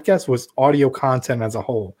the podcast was audio content as a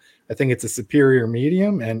whole. I think it's a superior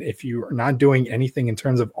medium. And if you are not doing anything in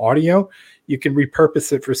terms of audio, you can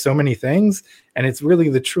repurpose it for so many things. And it's really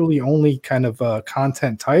the truly only kind of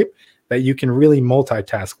content type that you can really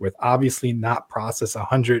multitask with. Obviously not process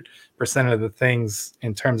 100% of the things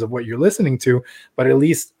in terms of what you're listening to, but at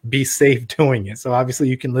least be safe doing it. So obviously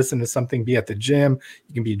you can listen to something, be at the gym,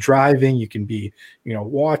 you can be driving, you can be,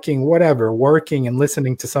 walking, whatever, working and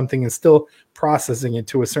listening to something and still processing it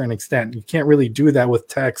to a certain extent. You can't really do that with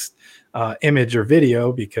text, image or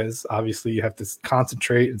video, because obviously you have to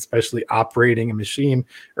concentrate, especially operating a machine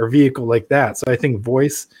or vehicle like that. So I think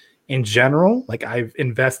voice in general, like I've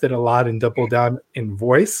invested a lot in double down in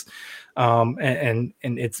voice, and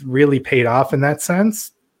it's really paid off in that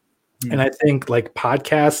sense. Mm-hmm. And I think like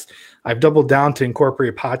podcasts, I've doubled down to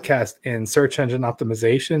incorporate podcast in search engine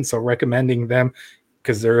optimization. So recommending them,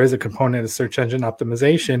 because there is a component of search engine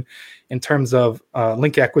optimization in terms of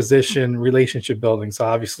link acquisition, relationship building. So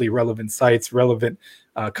obviously relevant sites, relevant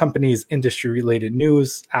companies, industry-related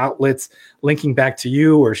news outlets, linking back to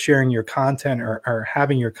you or sharing your content or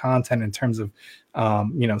having your content in terms of,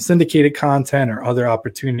 syndicated content or other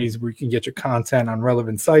opportunities where you can get your content on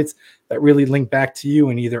relevant sites that really link back to you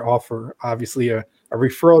and either offer obviously a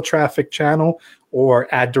referral traffic channel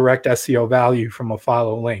or add direct SEO value from a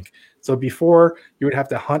follow link. So before you would have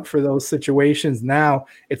to hunt for those situations. Now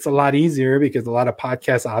it's a lot easier because a lot of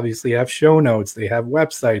podcasts obviously have show notes. They have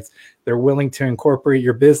websites. They're willing to incorporate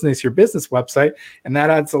your business website. And that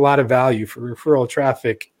adds a lot of value for referral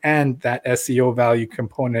traffic and that SEO value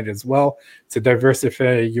component as well to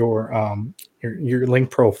diversify your link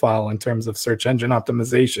profile in terms of search engine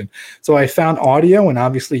optimization. So I found audio and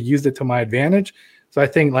obviously used it to my advantage. So I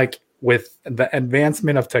think like with the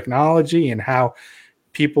advancement of technology and how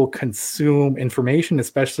people consume information,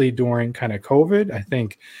 especially during kind of COVID, I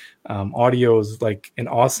think audio is like an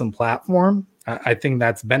awesome platform. I think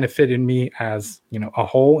that's benefited me as, a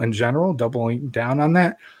whole in general, doubling down on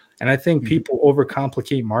that. And I think people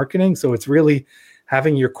overcomplicate marketing. So it's really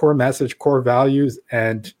having your core message, core values,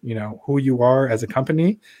 and, who you are as a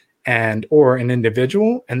company and or an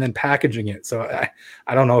individual, and then packaging it. So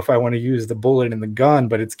I don't know if I want to use the bullet in the gun,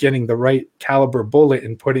 but it's getting the right caliber bullet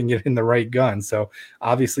and putting it in the right gun. So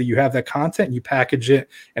obviously you have that content, you package it,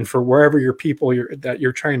 and for wherever your people that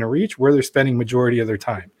you're trying to reach, where they're spending majority of their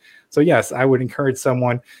time. So yes, I would encourage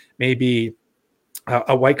someone, maybe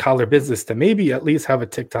a white collar business, to maybe at least have a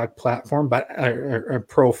TikTok platform, but a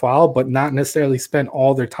profile, but not necessarily spend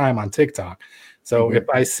all their time on TikTok. So if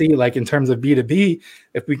I see, like, in terms of B2B,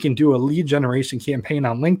 if we can do a lead generation campaign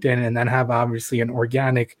on LinkedIn and then have obviously an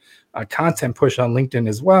organic content push on LinkedIn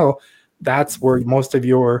as well, that's where most of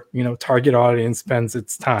your, target audience spends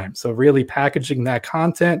its time. So really packaging that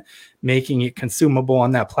content, making it consumable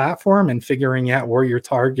on that platform, and figuring out where your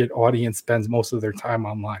target audience spends most of their time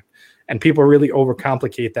online. And people really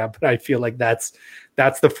overcomplicate that, but I feel like that's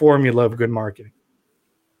the formula of good marketing.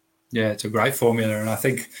 Yeah, it's a great formula. And I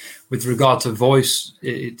think with regard to voice,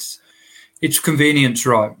 it's convenience,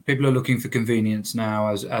 right? People are looking for convenience now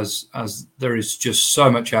as there is just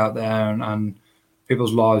so much out there, and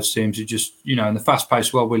people's lives seem to just, in the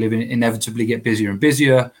fast-paced world we live in, inevitably get busier and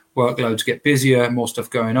busier. Workloads get busier, more stuff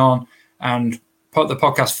going on. And the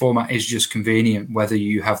podcast format is just convenient, whether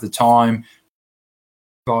you have the time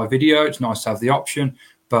via video. It's nice to have the option,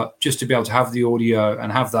 but just to be able to have the audio and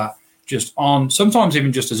have that just on, sometimes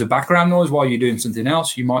even just as a background noise while you're doing something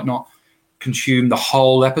else. You might not consume the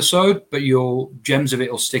whole episode, but your gems of it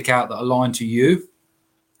will stick out that align to you.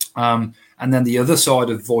 And then the other side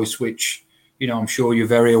of voice, which, I'm sure you're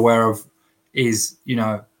very aware of, is,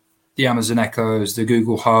 the Amazon Echoes, the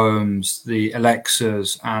Google Homes, the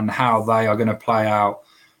Alexas, and how they are going to play out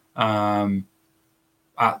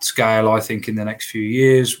at scale, I think, in the next few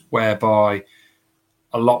years, whereby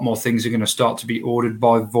a lot more things are going to start to be ordered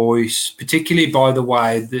by voice, particularly by the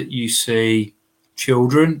way that you see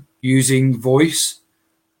children using voice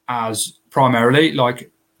as primarily,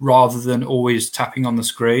 like, rather than always tapping on the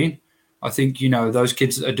screen. I think, those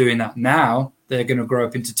kids that are doing that now, they're going to grow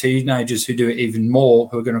up into teenagers who do it even more,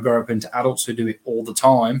 who are going to grow up into adults who do it all the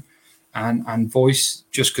time. And voice,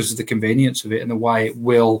 just because of the convenience of it and the way it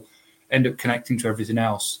will end up connecting to everything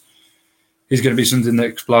else, is going to be something that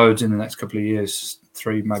explodes in the next couple of years,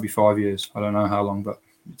 3, maybe 5 years. I don't know how long, but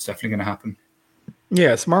it's definitely going to happen.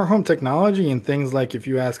 Yeah, smart home technology and things like, if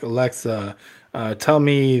you ask Alexa, tell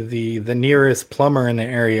me the nearest plumber in the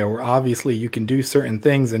area, where obviously you can do certain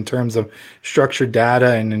things in terms of structured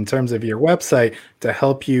data and in terms of your website to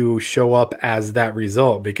help you show up as that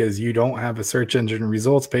result, because you don't have a search engine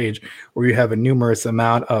results page where you have a numerous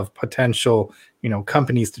amount of potential,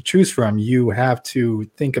 companies to choose from. You have to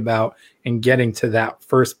think about and getting to that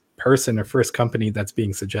first person or first company that's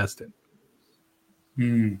being suggested.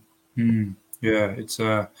 Yeah, it's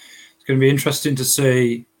going to be interesting to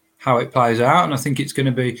see how it plays out, and I think it's going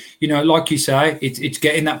to be, like you say, it's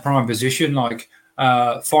getting that prime position. Like,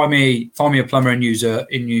 find me a plumber in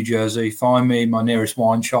New Jersey, find me my nearest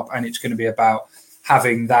wine shop, and it's going to be about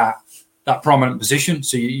having that prominent position.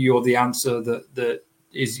 So you're the answer that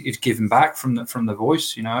is given back from the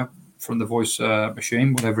voice, from the voice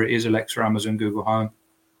machine, whatever it is, Alexa, Amazon, Google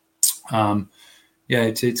Home. Yeah,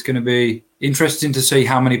 it's going to be interesting to see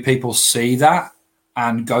how many people see that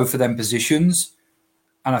and go for them positions.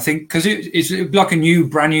 And I think because it's like a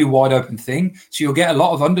brand new, wide open thing, so you'll get a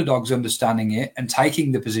lot of underdogs understanding it and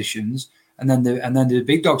taking the positions, and then the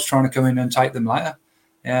big dogs trying to come in and take them later.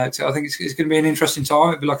 Yeah, I think it's going to be an interesting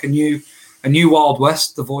time. It'll be like a new Wild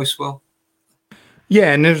West. The voice will.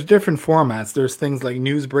 Yeah, and there's different formats. There's things like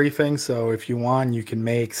news briefings. So if you want, you can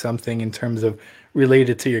make something in terms of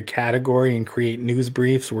related to your category and create news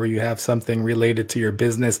briefs where you have something related to your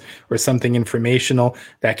business or something informational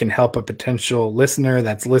that can help a potential listener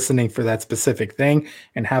that's listening for that specific thing,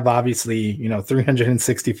 and have obviously,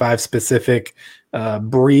 365 specific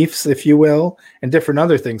briefs, if you will, and different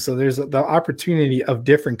other things. So there's the opportunity of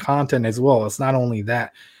different content as well. It's not only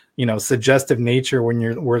that, suggestive nature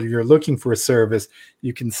where you're looking for a service.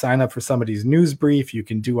 You can sign up for somebody's news brief. You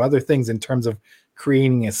can do other things in terms of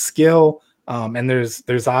creating a skill. And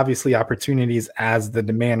there's obviously opportunities as the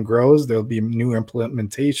demand grows. There'll be new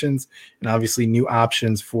implementations and obviously new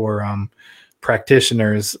options for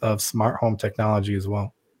practitioners of smart home technology as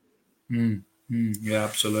well. Yeah,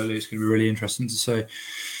 absolutely. It's going to be really interesting to see.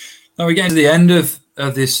 Now we're getting to the end of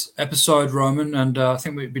this episode, Roman, and I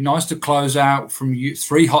think it'd be nice to close out from you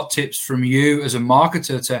 3 hot tips from you as a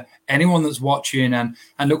marketer to anyone that's watching and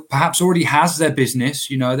look, perhaps already has their business.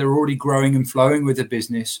 They're already growing and flowing with the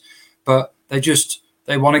business, but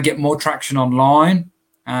they want to get more traction online,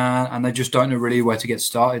 and they just don't know really where to get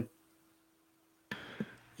started.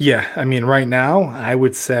 Yeah, I mean, right now, I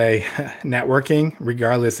would say networking,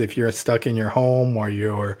 regardless if you're stuck in your home or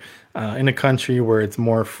you're in a country where it's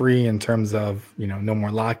more free in terms of, no more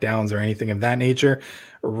lockdowns or anything of that nature,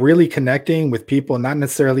 really connecting with people, not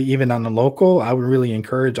necessarily even on a local, I would really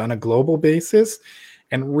encourage on a global basis,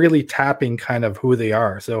 and really tapping kind of who they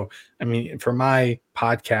are. So, I mean, for my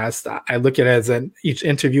podcast, I look at it as each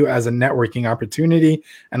interview as a networking opportunity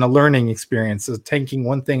and a learning experience. So taking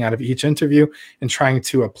one thing out of each interview and trying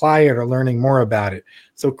to apply it or learning more about it.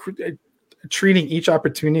 So treating each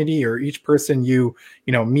opportunity or each person you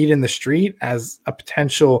meet in the street as a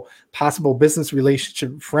potential possible business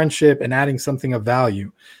relationship, friendship, and adding something of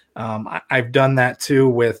value. I've done that too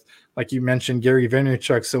with, like you mentioned, Gary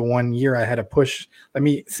Vaynerchuk. So one year I had to push, let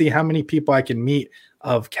me see how many people I can meet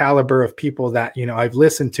of caliber of people that, I've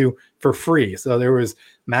listened to for free. So there was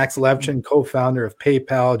Max Levchin, co-founder of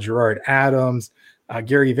PayPal, Gerard Adams,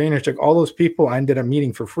 Gary Vaynerchuk, all those people I ended up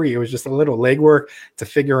meeting for free. It was just a little legwork to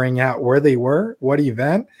figuring out where they were, what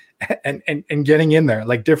event, and getting in there,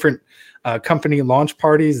 like different company launch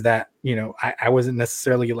parties that, I wasn't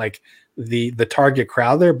necessarily like the target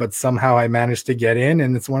crowd there, but somehow I managed to get in.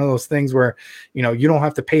 And it's one of those things where, you don't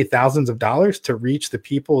have to pay thousands of dollars to reach the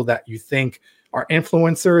people that you think are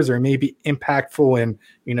influencers or maybe impactful in,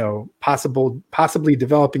 possibly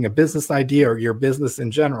developing a business idea or your business in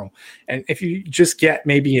general. And if you just get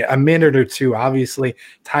maybe a minute or two, obviously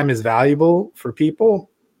time is valuable for people.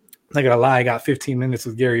 Not gonna lie, I got 15 minutes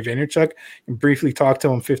with Gary Vaynerchuk and briefly talked to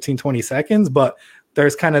him 15, 20 seconds, but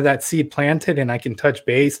there's kind of that seed planted and I can touch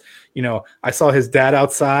base. I saw his dad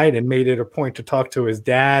outside and made it a point to talk to his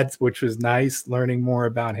dad, which was nice, learning more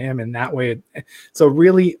about him in that way. So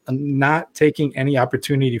really not taking any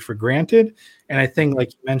opportunity for granted. And I think,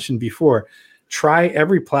 like you mentioned before, try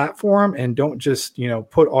every platform and don't just,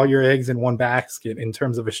 put all your eggs in one basket in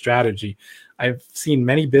terms of a strategy. I've seen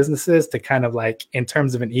many businesses to kind of like, in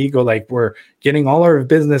terms of an ego, like we're getting all our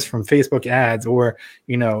business from Facebook ads or,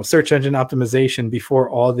 search engine optimization before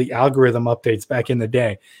all the algorithm updates back in the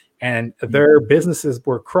day. And their businesses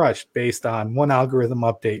were crushed based on one algorithm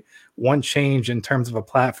update, one change in terms of a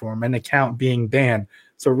platform, an account being banned.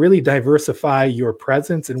 So really diversify your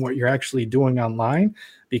presence and what you're actually doing online,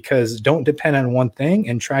 because don't depend on one thing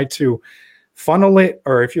and try to funnel it.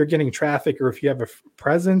 Or if you're getting traffic or if you have a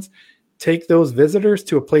presence, take those visitors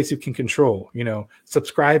to a place you can control,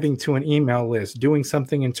 subscribing to an email list, doing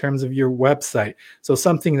something in terms of your website. So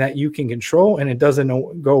something that you can control and it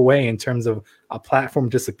doesn't go away in terms of a platform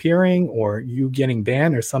disappearing or you getting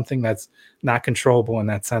banned or something that's not controllable in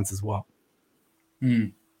that sense as well.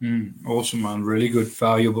 Awesome, man. Really good,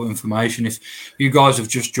 valuable information. If you guys have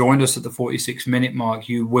just joined us at the 46-minute mark,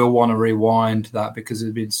 you will want to rewind that because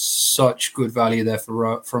there's been such good value there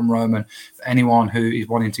from Roman. For anyone who is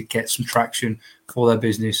wanting to get some traction for their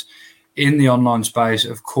business in the online space,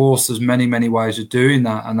 of course, there's many, many ways of doing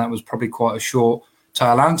that. And that was probably quite a short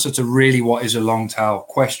tail answer to really what is a long tail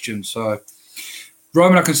question. So,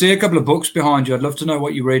 Roman, I can see a couple of books behind you. I'd love to know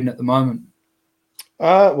what you're reading at the moment.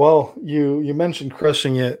 Well, you mentioned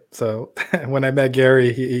Crushing It. So when I met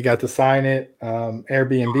Gary, he got to sign it.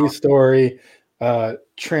 Airbnb story,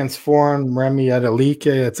 Transform Remy Adeleke.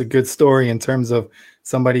 It's a good story in terms of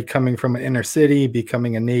somebody coming from an inner city,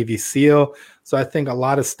 becoming a Navy SEAL. So I think a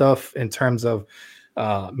lot of stuff in terms of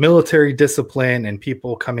military discipline and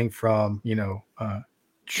people coming from,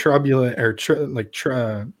 turbulent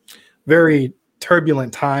or very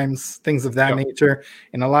turbulent times, things of that nature,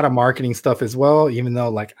 and a lot of marketing stuff as well, even though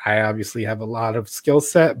like I obviously have a lot of skill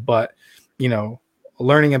set, but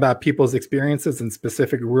learning about people's experiences and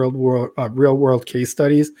specific real world case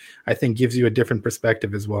studies, I think gives you a different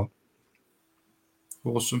perspective as well.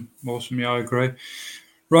 Awesome. Yeah, I agree.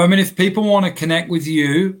 Roman, if people want to connect with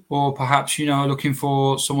you or perhaps, looking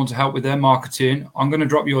for someone to help with their marketing, I'm going to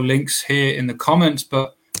drop your links here in the comments,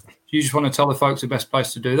 but do you just want to tell the folks the best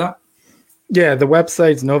place to do that? Yeah, the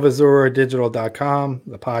website's novazoradigital.com.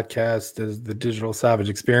 The podcast is The Digital Savage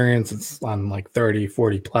Experience. It's on like 30,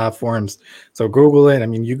 40 platforms. So Google it. I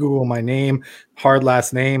mean, you Google my name, hard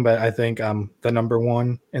last name, but I think I'm the number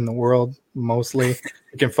one in the world mostly.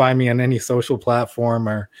 You can find me on any social platform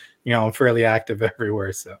or, I'm fairly active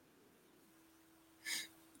everywhere. So.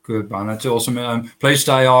 Good, man. That's awesome. Please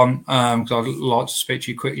stay on because I'd like to speak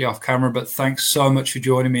to you quickly off camera, but thanks so much for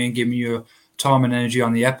joining me and giving me your time and energy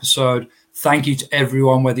on the episode. Thank you to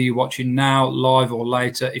everyone, whether you're watching now, live or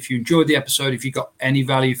later. If you enjoyed the episode, if you got any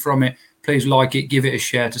value from it, please like it, give it a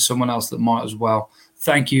share to someone else that might as well.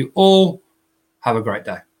 Thank you all. Have a great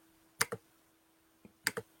day.